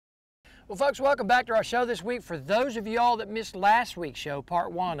Well, folks, welcome back to our show this week. For those of you all that missed last week's show,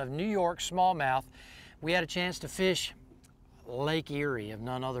 part one of New York Smallmouth, we had a chance to fish Lake Erie of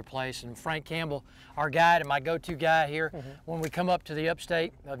none other place. And Frank Campbell, our guide and my go-to guy here, when we come up to the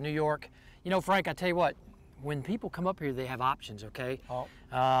upstate of New York. You know, Frank, I tell you what, when people come up here, they have options, okay?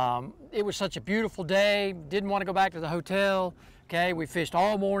 It was such a beautiful day, didn't want to go back to the hotel. Okay, we fished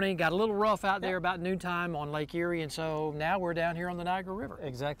all morning, got a little rough out there about noontime on Lake Erie, and so now we're down here on the Niagara River.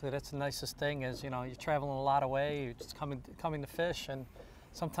 Exactly, that's the nicest thing is, you know, you're traveling a lot away, you're just coming to fish, and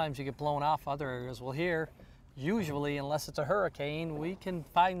sometimes you get blown off other areas. Well, here, usually, unless it's a hurricane, we can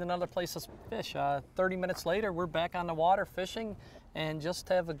find another place to fish. 30 minutes later, we're back on the water fishing, and just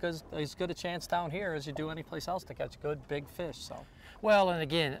have as good a chance down here as you do any place else to catch good big fish. So. Well, and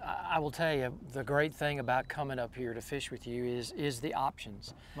again, I will tell you, the great thing about coming up here to fish with you is the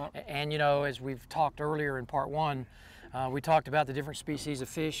options. Well, and you know, as we've talked earlier in part one, we talked about the different species of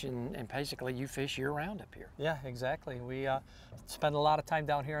fish, and basically you fish year-round up here. Yeah, exactly. We spend a lot of time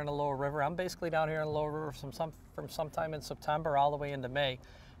down here in the lower river. I'm basically down here in the lower river from sometime in September all the way into May,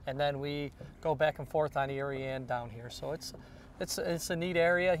 and then we go back and forth on Erie and down here. So it's a neat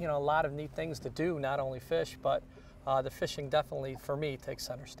area. You know, a lot of neat things to do, not only fish, but the fishing definitely, for me, takes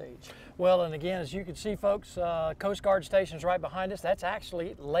center stage. Well, and again, as you can see, folks, Coast Guard station's right behind us. That's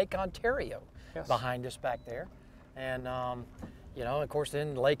actually Lake Ontario behind us back there. And, you know, of course,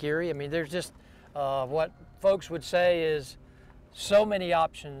 then Lake Erie. I mean, there's just what folks would say is so many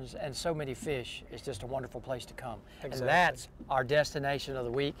options and so many fish. It's just a wonderful place to come. Exactly. And that's our destination of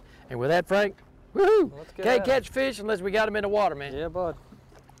the week. And with that, Frank, woohoo! Can't catch fish unless we got them in the water, man. Yeah, bud.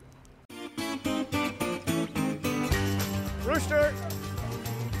 Rooster!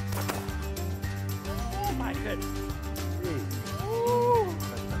 Oh my goodness. Ooh.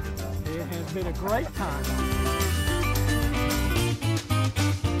 It has been a great time.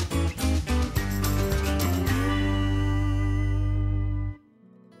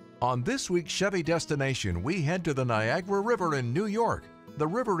 On this week's Chevy Destination, we head to the Niagara River in New York. The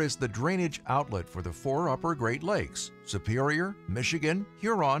river is the drainage outlet for the four upper Great Lakes, Superior, Michigan,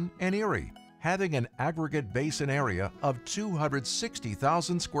 Huron, and Erie, having an aggregate basin area of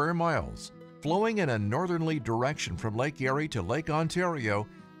 260,000 square miles. Flowing in a northerly direction from Lake Erie to Lake Ontario,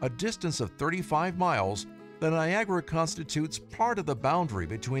 a distance of 35 miles, the Niagara constitutes part of the boundary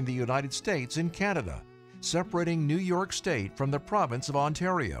between the United States and Canada, separating New York State from the province of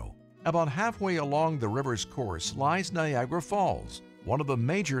Ontario. About halfway along the river's course lies Niagara Falls, one of the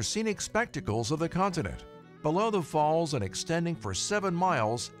major scenic spectacles of the continent. Below the falls and extending for 7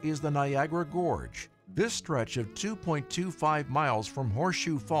 miles is the Niagara Gorge. This stretch of 2.25 miles from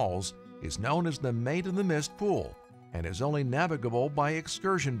Horseshoe Falls is known as the Maid in the Mist Pool and is only navigable by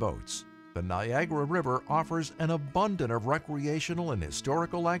excursion boats. The Niagara River offers an abundance of recreational and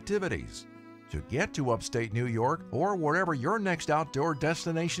historical activities. To get to upstate New York or wherever your next outdoor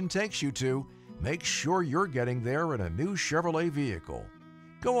destination takes you to, make sure you're getting there in a new Chevrolet vehicle.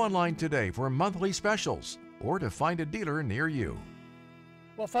 Go online today for monthly specials or to find a dealer near you.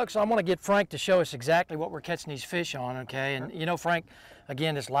 Well, folks, I want to get Frank to show us exactly what we're catching these fish on, okay? And you know, Frank,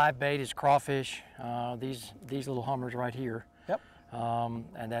 again, this live bait is crawfish, these little hummers right here. Yep.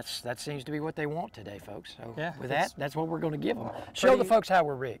 And that seems to be what they want today, folks. So yeah, with that, that's what we're going to give them. Show the folks how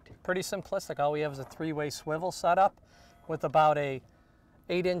we're rigged. Pretty simplistic. All we have is a 3-way swivel setup with about a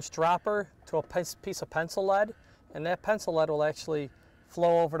 8-inch dropper to a piece of pencil lead, and that pencil lead will actually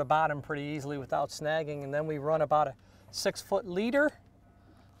flow over the bottom pretty easily without snagging. And then we run about a 6-foot leader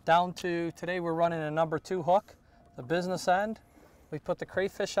down to, today we're running a number 2 hook, the business end. We put the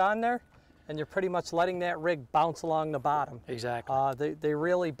crayfish on there, and you're pretty much letting that rig bounce along the bottom. Exactly. They're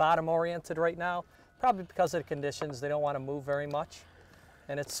really bottom oriented right now, probably because of the conditions. They don't want to move very much,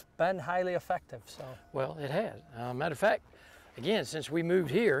 and it's been highly effective. So. Well, it has. Matter of fact, again, since we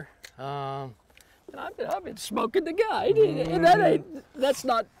moved here, I've been smoking the guide, and that's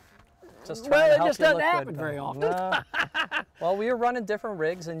not, just well, it just doesn't happen very often. No. Well, we are running different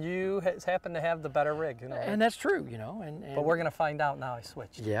rigs, and you happen to have the better rig, you know. And that's true, you know. But we're going to find out now. I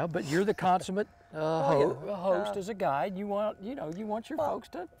switched. Yeah, but you're the consummate host as a guide. You want your folks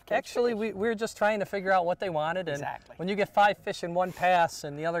to catch actually, fish. we were just trying to figure out what they wanted, and when you get 5 fish in one pass,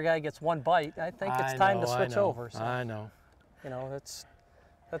 and the other guy gets 1 bite, I think it's time to switch over. So, I know. You know, that's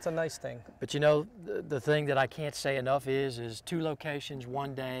a nice thing. But you know, the thing that I can't say enough is 2 locations,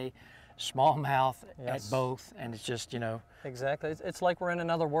 1 day, smallmouth at both, and it's just, you know. Exactly. It's like we're in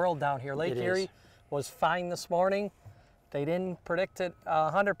another world down here. Lake Erie was fine this morning. They didn't predict it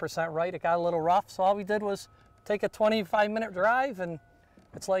 100% right. It got a little rough, so all we did was take a 25-minute drive, and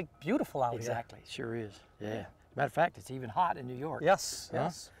it's like beautiful out here. Exactly, sure is. Yeah. Matter of fact, it's even hot in New York. Yes,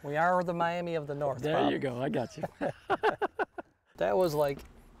 yes. We are the Miami of the North, There Bob. you go, I got you. That was like,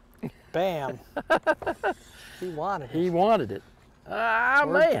 bam. He wanted it. He wanted it. Ah,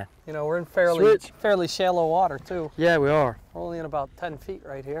 man. You know, we're in Switch. fairly shallow water, too. Yeah, we are. We're only in about 10 feet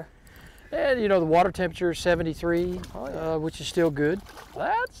right here. And you know, the water temperature is 73, Oh, yeah. which is still good.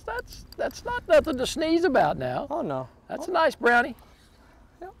 That's not nothing to sneeze about now. Oh, no. That's a nice brownie.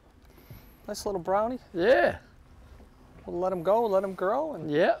 Nice little brownie. Yeah, We'll let him go, let him grow, and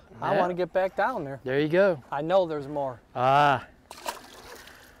yeah. I want to get back down there. There you go. I know there's more. Ah.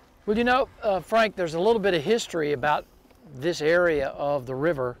 Well, you know, Frank, there's a little bit of history about this area of the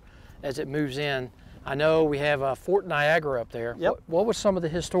river as it moves in. I know we have Fort Niagara up there. Yep. What was some of the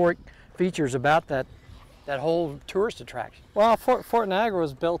historic features about that whole tourist attraction? Well, Fort Niagara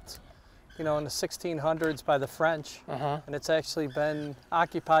was built, you know, in the 1600s by the French, and it's actually been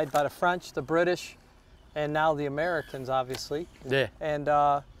occupied by the French, the British, and now the Americans, obviously. Yeah. And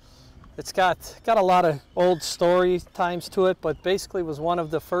it's got a lot of old story times to it, but basically was one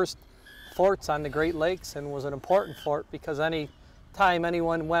of the first forts on the Great Lakes and was an important fort because any time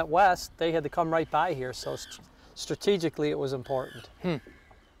anyone went west, they had to come right by here. So strategically, it was important.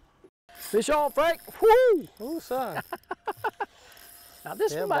 Fish on, Frank. Woo! Ooh, son. Now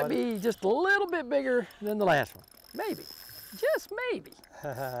this Yeah, one might buddy. be just a little bit bigger than the last one. Maybe. Just maybe.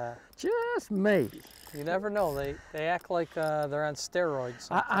 Just maybe. You never know. They act like they're on steroids.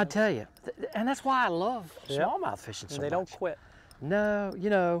 I tell you, and that's why I love Yep. smallmouth fishing so And they much. don't quit. No, you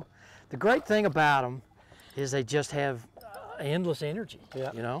know, the great thing about them is they just have endless energy,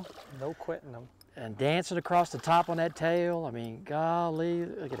 Yeah. you know, No quitting them. and dancing across the top on that tail. I mean, golly,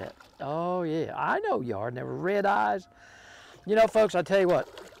 look at that. Oh yeah, I know yard, never red eyes. You know, folks, I tell you what,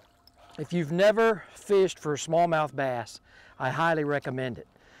 if you've never fished for smallmouth bass, I highly recommend it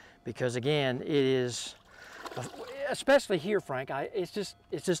because again, it is, especially here, Frank, it's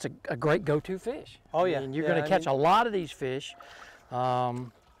just a great go-to fish. Oh, yeah. And you're Yeah, going to catch a lot of these fish.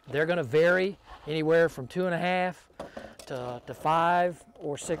 They're going to vary anywhere from 2.5 to 5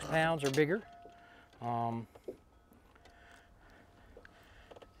 or 6 pounds or bigger.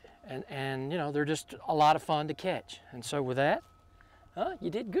 And you know, they're just a lot of fun to catch. And so with that, you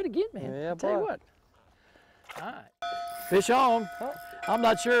did good again, man. Yeah, I'll tell you boy. what. All right. Fish on. Oh. I'm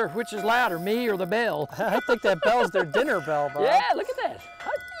not sure which is louder, me or the bell. I think that bell's their dinner bell, Bob. Yeah, look at that.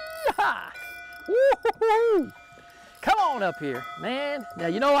 Hi-yah. Woo-hoo-hoo. Come on up here, man. Now,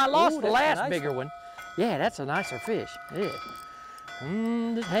 you know, I lost Ooh, the that's a last nice bigger one. Yeah, that's a nicer fish. Yeah.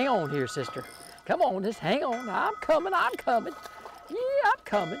 Just hang on here, sister. Come on, just hang on. I'm coming, I'm coming. Yeah, I'm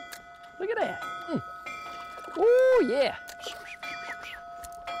coming. Look at that. Ooh, yeah.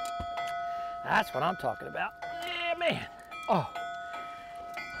 That's what I'm talking about. Yeah, man. Oh.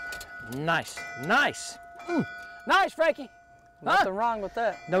 Nice, nice. Nice, Frankie. Nothing wrong with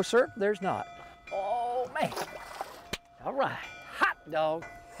that. No, sir, there's not. Oh, man. All right, hot dog.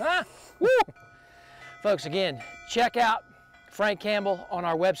 Huh? Woo! Folks, again, check out Frank Campbell on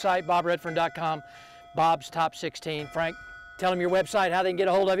our website, bobredfern.com, Bob's Top 16. Frank, tell them your website, how they can get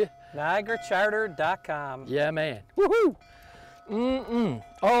a hold of you. NiagaraCharter.com. Yeah, man. Woohoo!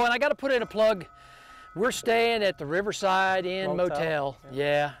 Oh, and I got to put in a plug. We're staying at the Riverside Inn Motel.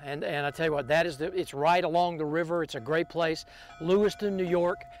 Yeah, and I tell you what, it's right along the river. It's a great place. Lewiston, New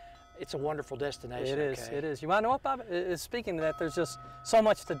York. It's a wonderful destination. It is, okay? it is. You want to know what, Bob? Speaking of that, there's just so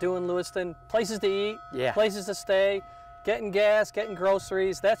much to do in Lewiston. Places to eat, Yeah. places to stay, getting gas, getting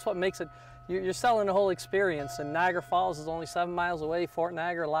groceries. That's what makes it, you're selling the whole experience. And Niagara Falls is only 7 miles away. Fort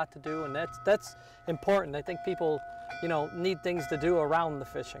Niagara, a lot to do, and that's important. I think people, you know, need things to do around the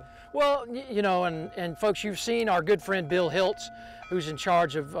fishing. Well, you know, and folks, you've seen our good friend Bill Hiltz, who's in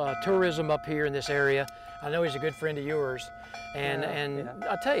charge of tourism up here in this area. I know he's a good friend of yours. And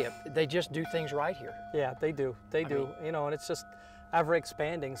I'll tell you, they just do things right here. Yeah, they do. They do. You know, and it's just ever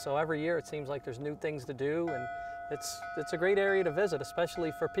expanding. So every year it seems like there's new things to do, and it's a great area to visit,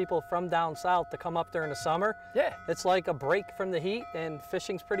 especially for people from down south to come up during the summer. Yeah. It's like a break from the heat, and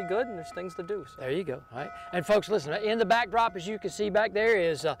fishing's pretty good, and there's things to do. So. There you go. All right. And folks, listen, in the backdrop, as you can see back there,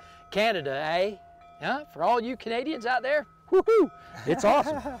 is Canada, eh? Yeah, for all you Canadians out there, woohoo! It's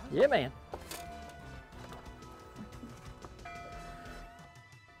awesome. Yeah, man.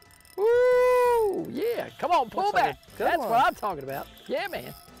 Woo! Yeah, come on, pull Looks like back. a good That's one. what I'm talking about. Yeah,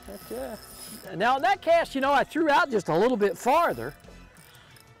 man. Heck yeah. Now, in that cast, you know, I threw out just a little bit farther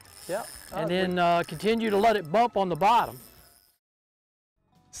Yeah. and then continue to let it bump on the bottom.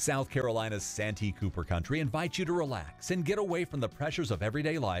 South Carolina's Santee Cooper Country invites you to relax and get away from the pressures of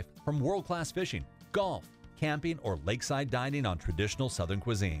everyday life from world-class fishing, golf, camping, or lakeside dining on traditional Southern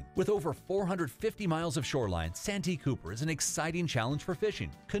cuisine. With over 450 miles of shoreline, Santee Cooper is an exciting challenge for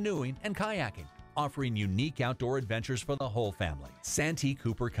fishing, canoeing, and kayaking, offering unique outdoor adventures for the whole family. Santee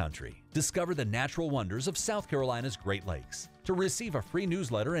Cooper Country. Discover the natural wonders of South Carolina's Great Lakes. To receive a free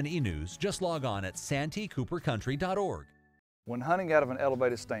newsletter and e-news, just log on at santeecoopercountry.org. When hunting out of an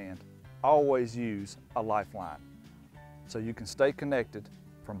elevated stand, always use a lifeline so you can stay connected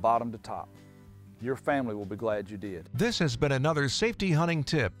from bottom to top. Your family will be glad you did. This has been another safety hunting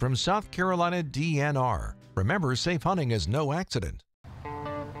tip from South Carolina DNR. Remember, safe hunting is no accident.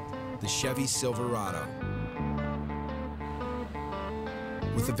 The Chevy Silverado.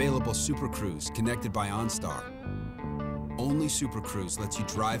 With available Super Cruise connected by OnStar. Only Super Cruise lets you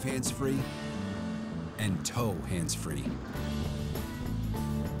drive hands-free and tow hands-free.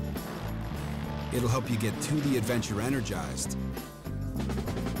 It'll help you get to the adventure energized,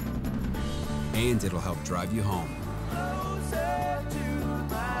 and it'll help drive you home.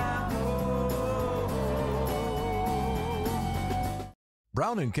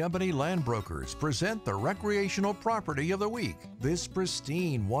 Brown & Company Land Brokers present the recreational property of the week. This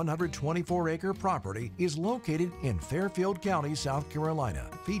pristine 124-acre property is located in Fairfield County, South Carolina.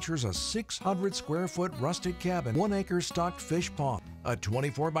 Features a 600-square-foot rustic cabin, 1-acre stocked fish pond, a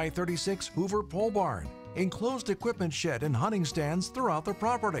 24-by-36 Hoover pole barn, enclosed equipment shed and hunting stands throughout the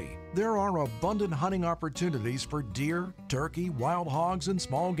property. There are abundant hunting opportunities for deer, turkey, wild hogs, and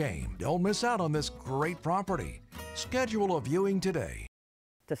small game. Don't miss out on this great property. Schedule a viewing today.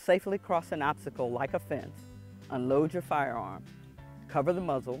 To safely cross an obstacle like a fence, unload your firearm, cover the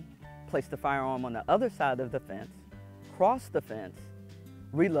muzzle, place the firearm on the other side of the fence, cross the fence,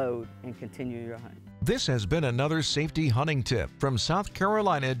 reload, and continue your hunt. This has been another safety hunting tip from South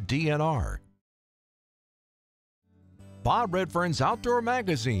Carolina DNR. Bob Redfern's Outdoor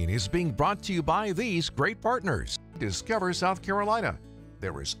Magazine is being brought to you by these great partners. Discover South Carolina.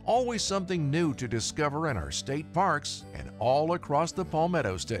 There is always something new to discover in our state parks and all across the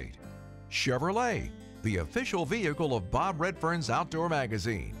Palmetto State. Chevrolet, the official vehicle of Bob Redfern's Outdoor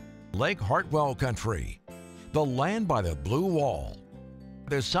Magazine. Lake Hartwell Country, the land by the blue wall.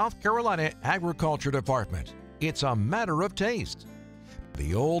 The South Carolina Agriculture Department, it's a matter of taste.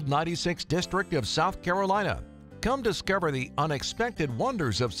 The old 96th District of South Carolina. Come discover the unexpected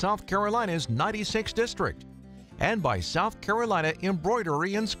wonders of South Carolina's 96th District. And by South Carolina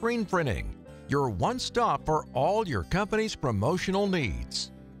Embroidery and Screen Printing, your one stop for all your company's promotional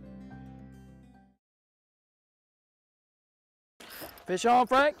needs. Fish on,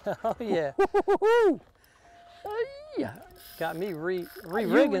 Frank? Oh, yeah. Yeah. Got me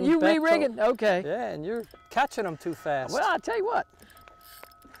re-rigging. You re-rigging? Okay. Yeah, and you're catching them too fast. Well, I'll tell you what.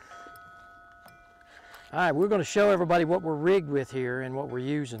 All right, we're going to show everybody what we're rigged with here and what we're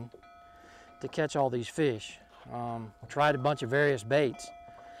using to catch all these fish. Tried a bunch of various baits,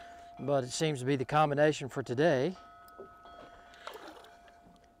 but it seems to be the combination for today.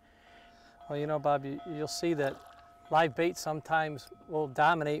 Well, you know, Bob, you'll see that live bait sometimes will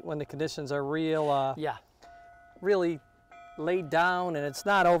dominate when the conditions are really laid down and it's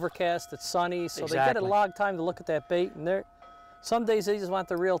not overcast, it's sunny, so they get a lot of time to look at that bait, and some days they just want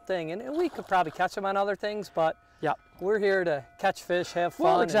the real thing, and we could probably catch them on other things, but we're here to catch fish, have fun.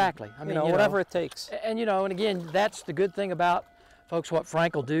 Well, exactly. And, I mean, whatever it takes. And and again, that's the good thing about, folks, what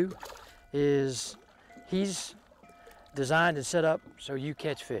Frank will do is he's designed and set up so you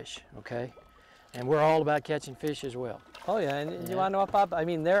catch fish, okay? And we're all about catching fish as well. Oh yeah, and you want to know what, Bob? I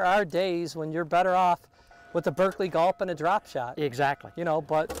mean, there are days when you're better off with a Berkeley gulp and a drop shot. Exactly.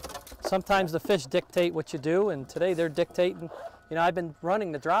 But sometimes the fish dictate what you do, and today they're dictating. I've been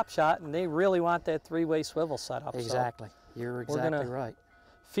running the drop shot, and they really want that three-way swivel set up. Exactly. So you're exactly right.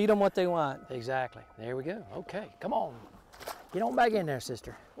 Feed them what they want. Exactly. There we go. Okay, come on. Get on back in there,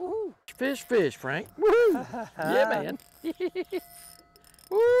 sister. Woo-hoo. Fish, fish, Frank. Woohoo! Yeah, man.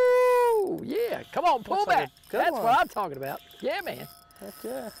 Woo! Yeah, come on, pull back. That's what I'm talking about. Yeah, man. Heck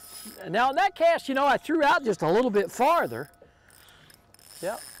yeah. Now, in that cast, I threw out just a little bit farther.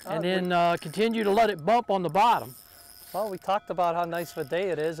 Yep. And then continue to let it bump on the bottom. Well, we talked about how nice of a day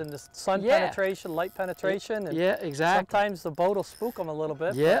it is, and the sun penetration, light penetration. And yeah, exactly. Sometimes the boat will spook them a little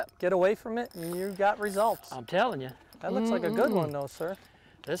bit. Yeah. Get away from it, and you got results. I'm telling you. That looks like a good one, though, sir.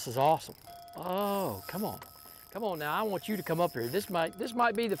 This is awesome. Oh, come on. Come on now, I want you to come up here. This might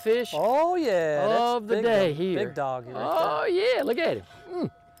be the fish of the day here. Big dog here. Oh, yeah, look at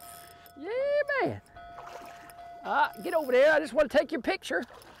him. Yeah, man. Get over there. I just want to take your picture.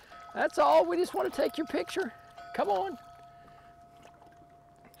 That's all. We just want to take your picture. Come on.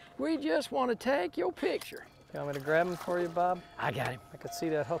 We just want to take your picture. You want me to grab him for you, Bob? I got him. I could see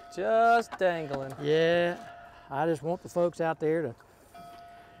that hook just dangling. Yeah. I just want the folks out there to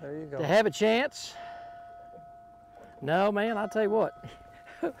There you go. have a chance. No, man, I'll tell you what,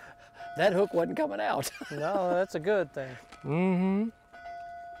 that hook wasn't coming out. No, that's a good thing. Mm-hmm.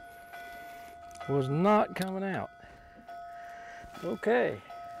 Was not coming out. Okay.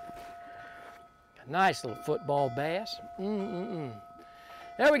 A nice little football bass.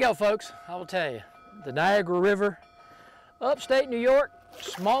 There we go, folks. I will tell you, the Niagara River, upstate New York,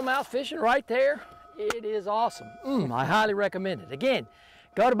 smallmouth fishing right there. It is awesome. I highly recommend it. Again,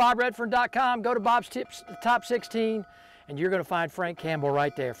 go to bobredfern.com, go to Bob's Tips Top 16, and you're going to find Frank Campbell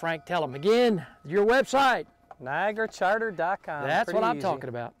right there. Frank, tell him again, your website. NiagaraCharter.com. That's what I'm easy. talking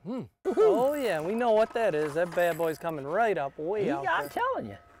about. Oh yeah, we know what that is. That bad boy's coming right up, way out I'm there. telling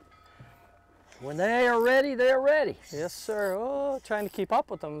you. When they are ready, they're ready. Yes, sir. Oh, trying to keep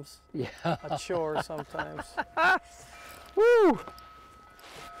up with them's Yeah. a chore sometimes. Woo!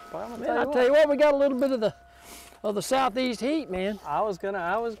 But I'm gonna Man, I'll tell you what, we got a little bit of the southeast heat, man. I was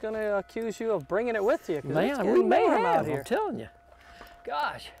gonna accuse you of bringing it with you. 'Cause it's Man, we getting may warm out have, here. I'm telling you.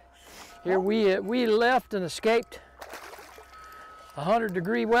 Gosh. Here we left and escaped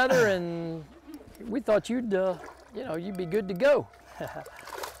 100-degree weather, and we thought you'd be good to go.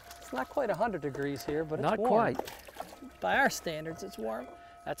 It's not quite 100 degrees here, but it's Not warm. quite. By our standards, it's warm.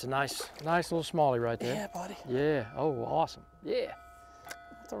 That's a nice little smallie right there. Yeah, buddy. Yeah. Oh, awesome. Yeah.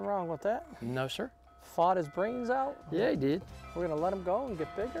 Nothing wrong with that. No, sir. Fought his brains out. Yeah, he did. We're gonna let him go and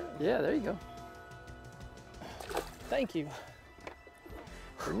get bigger. Yeah, there you go. Thank you.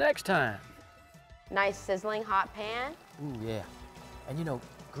 For next time. Nice sizzling hot pan. Ooh, yeah. And you know,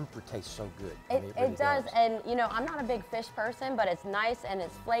 grouper tastes so good. I mean, It really does, and you know, I'm not a big fish person, but it's nice and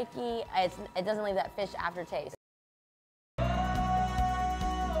it's flaky. It doesn't leave that fish aftertaste.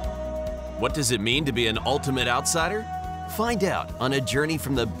 What does it mean to be an ultimate outsider? Find out on a journey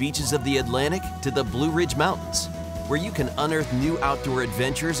from the beaches of the Atlantic to the Blue Ridge Mountains, where you can unearth new outdoor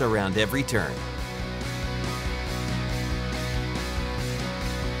adventures around every turn.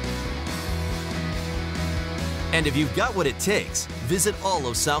 And if you've got what it takes, visit all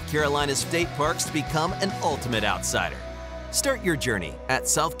of South Carolina's state parks to become an ultimate outsider. Start your journey at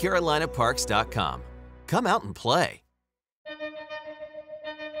southcarolinaparks.com. Come out and play.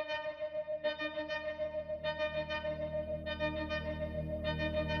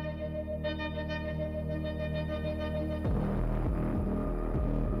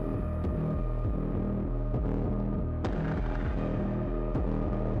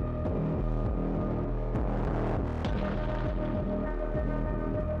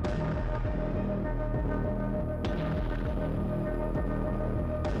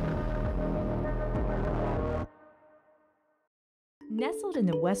 Nestled in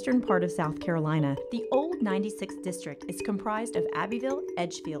the western part of South Carolina, the Old 96th District is comprised of Abbeville,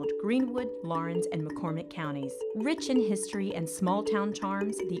 Edgefield, Greenwood, Lawrence, and McCormick counties. Rich in history and small-town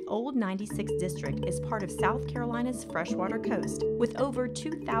charms, the Old 96th District is part of South Carolina's freshwater coast, with over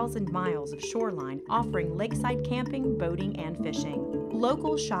 2,000 miles of shoreline offering lakeside camping, boating, and fishing.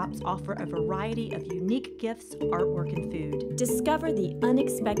 Local shops offer a variety of unique gifts, artwork, and food. Discover the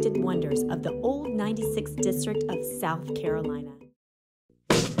unexpected wonders of the Old 96th District of South Carolina.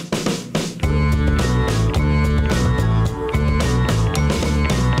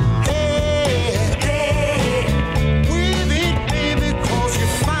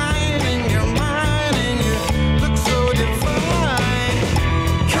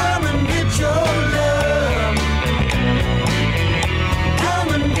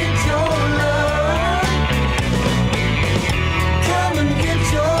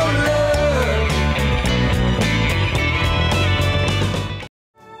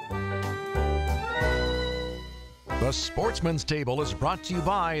 The Sportsman's Table is brought to you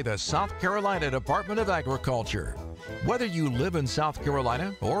by the South Carolina Department of Agriculture. Whether you live in South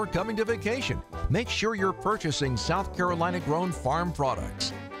Carolina or coming to vacation, make sure you're purchasing South Carolina-grown farm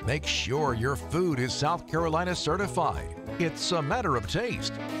products. Make sure your food is South Carolina certified. It's a matter of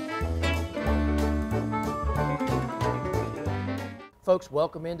taste. Folks,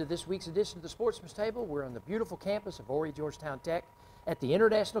 welcome into this week's edition of the Sportsman's Table. We're on the beautiful campus of Horry Georgetown Tech at the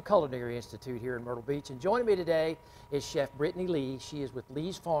International Culinary Institute here in Myrtle Beach. And joining me today is Chef Brittany Lee. She is with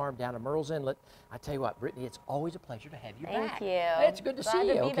Lee's Farm down in Myrtle's Inlet. I tell you what, Brittany, it's always a pleasure to have you back. Thank you. It's good to Glad see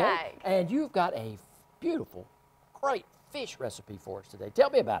you, to be okay? back. And you've got a beautiful, great fish recipe for us today.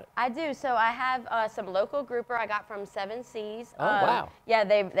 Tell me about it. I do. So I have some local grouper I got from Seven Seas. Oh, wow. Yeah,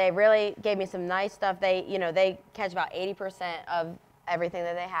 they really gave me some nice stuff. They catch about 80% of everything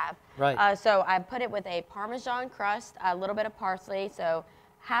that they have. Right. So I put it with a Parmesan crust, a little bit of parsley. So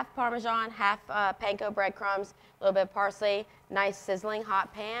half Parmesan, half panko breadcrumbs, a little bit of parsley, nice sizzling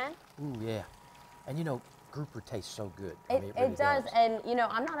hot pan. Ooh, yeah. And you know, grouper tastes so good. It really does, and you know,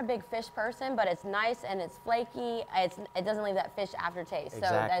 I'm not a big fish person, but it's nice and it's flaky. It doesn't leave that fish aftertaste, so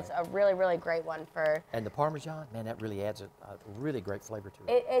that's a really, really great one for. And the Parmesan, man, that really adds a really great flavor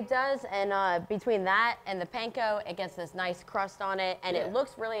to it. It does, and between that and the panko, it gets this nice crust on it, and it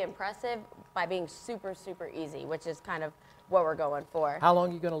looks really impressive by being super, super easy, which is kind of what we're going for. How long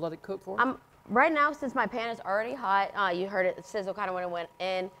are you going to let it cook for? Right now, since my pan is already hot, you heard it sizzle kind of when it went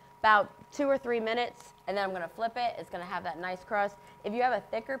in, about 2 or 3 minutes, and then I'm going to flip it. It's going to have that nice crust. If you have a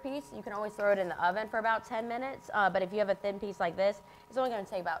thicker piece, you can always throw it in the oven for about 10 minutes, but if you have a thin piece like this, it's only going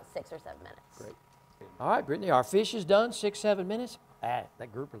to take about 6 or 7 minutes. Great. All right, Brittany, our fish is done, 6-7 minutes.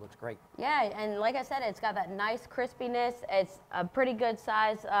 That grouper looks great. Yeah, and like I said, it's got that nice crispiness. It's a pretty good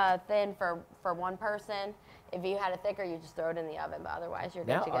size thin for one person. If you had it thicker, you just throw it in the oven, but otherwise you're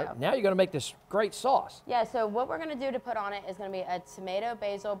good to go. Now you're going to make this great sauce. Yeah, so what we're going to do to put on it is going to be a tomato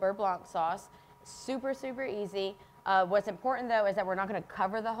basil beurre blanc sauce. Super, super easy. What's important, though, is that we're not going to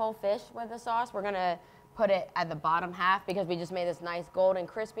cover the whole fish with the sauce. We're going to put it at the bottom half because we just made this nice golden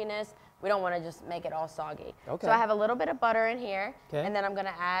crispiness. We don't want to just make it all soggy. Okay. So I have a little bit of butter in here, and then I'm going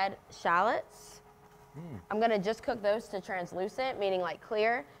to add shallots. I'm going to just cook those to translucent, meaning like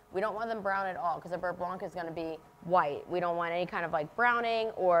clear. We don't want them brown at all because the beurre blanc is going to be white. We don't want any kind of like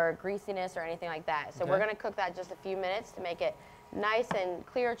browning or greasiness or anything like that. So we're going to cook that just a few minutes to make it nice and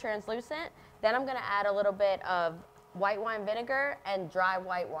clear, translucent. Then I'm going to add a little bit of white wine vinegar and dry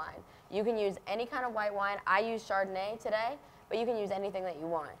white wine. You can use any kind of white wine. I use Chardonnay today, but you can use anything that you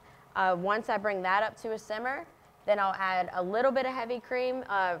want. Once I bring that up to a simmer, then I'll add a little bit of heavy cream.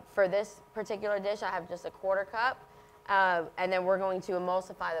 For this particular dish, I have just a 1/4 cup. And then we're going to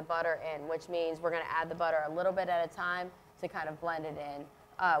emulsify the butter in, which means we're going to add the butter a little bit at a time to kind of blend it in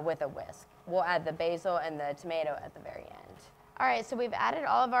with a whisk. We'll add the basil and the tomato at the very end. All right, so we've added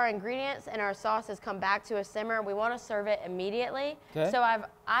all of our ingredients and our sauce has come back to a simmer. We want to serve it immediately. So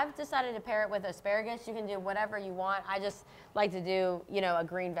I've decided to pair it with asparagus. You can do whatever you want. I just like to do, you know, a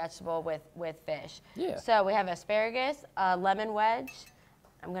green vegetable with fish. So we have asparagus, a lemon wedge.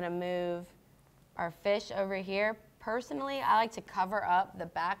 I'm going to move our fish over here. Personally, I like to cover up the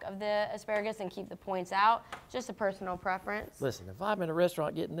back of the asparagus and keep the points out. Just a personal preference. Listen, if I'm in a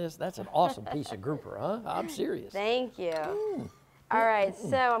restaurant getting this, that's an awesome piece of grouper, huh? I'm serious. Thank you. All right,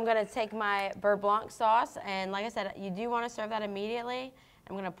 so I'm going to take my beurre blanc sauce, and like I said, you do want to serve that immediately.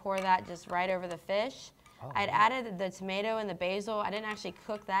 I'm going to pour that just right over the fish. I'd added the tomato and the basil. I didn't actually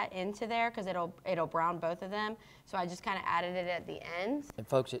cook that into there because it'll brown both of them. So I just kind of added it at the end. And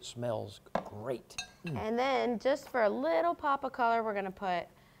folks, it smells great. And then just for a little pop of color, we're going to put a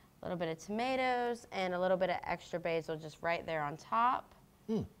little bit of tomatoes and a little bit of extra basil just right there on top.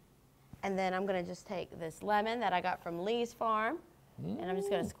 And then I'm going to just take this lemon that I got from Lee's farm, and I'm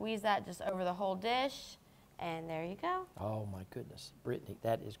just going to squeeze that just over the whole dish. And there you go. Oh my goodness, Brittany,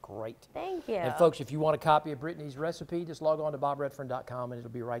 that is great. Thank you. And folks, if you want a copy of Brittany's recipe, just log on to bobredfern.com and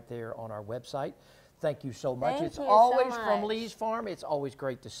it'll be right there on our website. Thank you so much. It's always from Lee's Farm. It's always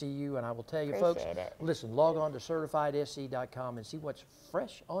great to see you, and I will tell you, folks, listen, log on to CertifiedSC.com and see what's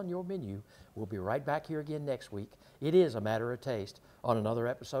fresh on your menu. We'll be right back here again next week. It is a matter of taste on another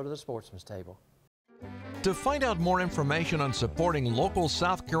episode of The Sportsman's Table. To find out more information on supporting local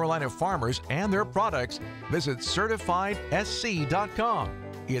South Carolina farmers and their products, visit CertifiedSC.com.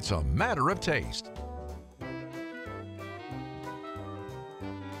 It's a matter of taste.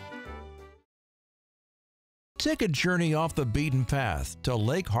 Take a journey off the beaten path to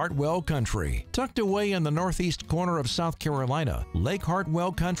Lake Hartwell Country. Tucked away in the northeast corner of South Carolina, Lake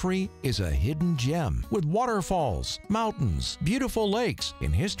Hartwell Country is a hidden gem with waterfalls, mountains, beautiful lakes,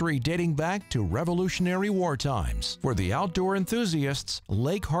 and history dating back to Revolutionary War times. For the outdoor enthusiasts,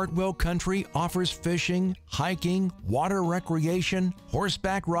 Lake Hartwell Country offers fishing, hiking, water recreation,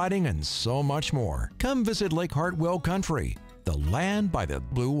 horseback riding, and so much more. Come visit Lake Hartwell Country, the land by the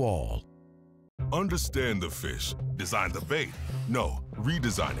blue wall. Understand the fish. Design the bait. No,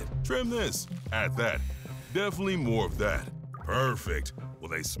 redesign it. Trim this. Add that. Definitely more of that. Perfect. Will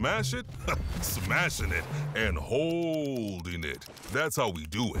they smash it? Smashing it and holding it. That's how we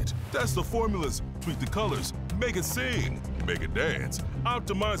do it. That's the formulas. Tweak the colors. Make it sing. Make it dance.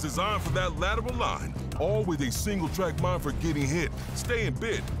 Optimize design for that lateral line. All with a single track mind for getting hit, staying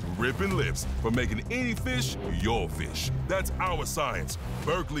bit, ripping lips, for making any fish your fish. That's our science.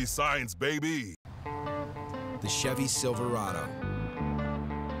 Berkeley science, baby. The Chevy Silverado.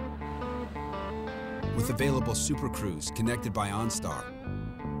 With available Super Cruise connected by OnStar.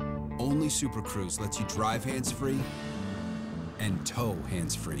 Only Super Cruise lets you drive hands-free and tow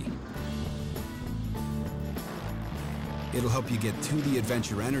hands-free. It'll help you get to the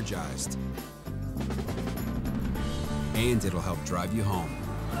adventure energized and it'll help drive you home.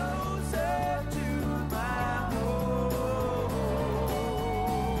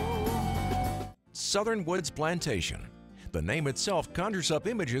 Southern Woods Plantation. The name itself conjures up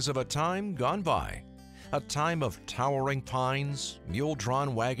images of a time gone by. A time of towering pines,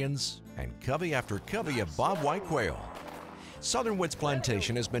 mule-drawn wagons, and covey after covey of bobwhite quail. Southern Woods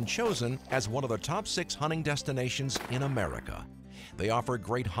Plantation has been chosen as one of the top 6 hunting destinations in America. They offer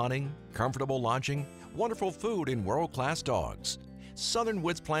great hunting, comfortable lodging, wonderful food, and world-class dogs. Southern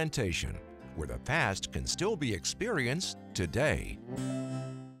Woods Plantation, where the past can still be experienced today.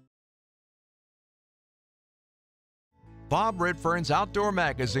 Bob Redfern's Outdoor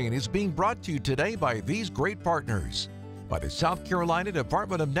Magazine is being brought to you today by these great partners. By the South Carolina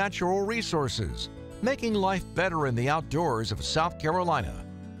Department of Natural Resources, making life better in the outdoors of South Carolina.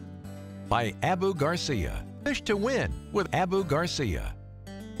 By Abu Garcia, Fish to Win with Abu Garcia.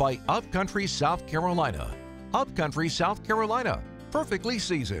 By Upcountry South Carolina, Upcountry South Carolina, perfectly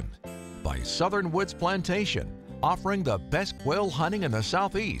seasoned. By Southern Woods Plantation, offering the best quail hunting in the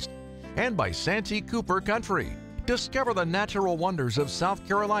Southeast. And by Santee Cooper Country. Discover the natural wonders of South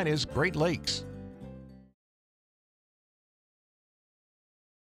Carolina's Great Lakes.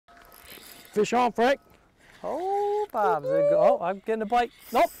 Fish on, Frank. Oh, Bob, oh, I'm getting a bite.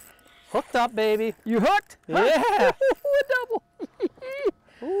 Nope, hooked up, baby. You hooked? Yeah. A double.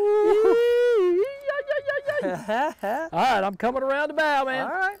 All right, I'm coming around the bow, man.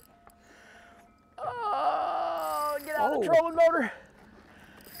 All right. Oh, get out of the trolling motor.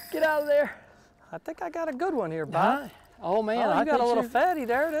 Get out of there. I think I got a good one here, Bob. Oh, man. Oh, you got a little fatty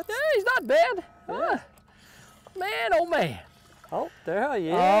there. Yeah, he's not bad. Yeah. Man, oh, man. Oh, there,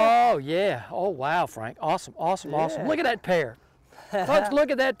 yeah. Oh, yeah. Oh, wow, Frank. Awesome, awesome, awesome. Yeah. Look at that pair. Folks, look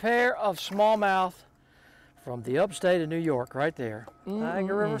at that pair of smallmouth from the upstate of New York right there.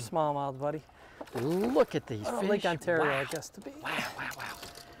 Niagara River smallmouth, buddy. Look at these fish. Lake Ontario, wow. I guess, to be. Wow, wow,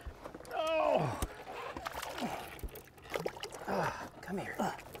 wow. Oh, come here.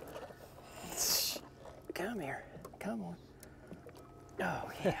 Come here. Come on.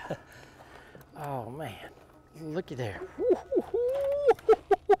 Oh, yeah. Oh, man. Looky there.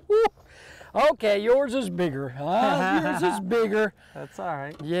 Okay, yours is bigger. Yours is bigger. That's all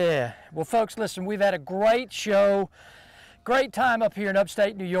right. Yeah. Well, folks, listen, we've had a great show. Great time up here in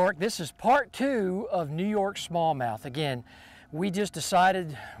upstate New York. This is part 2 of New York smallmouth. Again, we just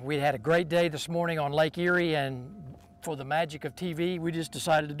decided we had a great day this morning on Lake Erie, and for the magic of TV, we just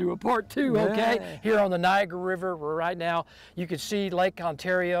decided to do a part 2, okay? Yeah. Here on the Niagara River, where right now you can see Lake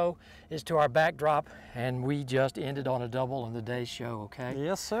Ontario is to our backdrop, and we just ended on a double in the day's show, okay?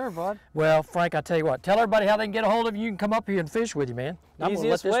 Yes, sir, bud. Well, Frank, I tell you what, tell everybody how they can get a hold of you. You can come up here and fish with you, man. I'm gonna let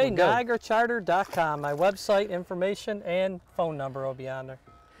Easiest this way, one go. NiagaraCharter.com. My website information and phone number will be on there.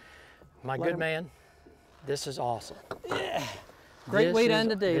 My good man, this is awesome. Yeah. Great way to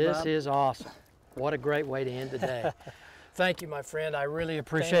end the day, This Bob. is awesome. What a great way to end the day. Thank you, my friend. I really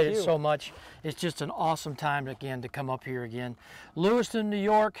appreciate it so much. It's just an awesome time again to come up here again. Lewiston, New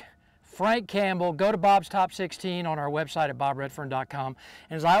York, Frank Campbell. Go to Bob's Top 16 on our website at bobredfern.com.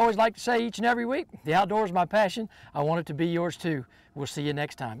 And as I always like to say each and every week, the outdoors is my passion. I want it to be yours too. We'll see you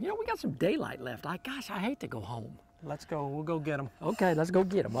next time. You know, we got some daylight left. Gosh, I hate to go home. Let's go. We'll go get them. Okay, let's go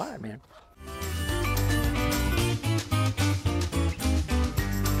get them. All right, man.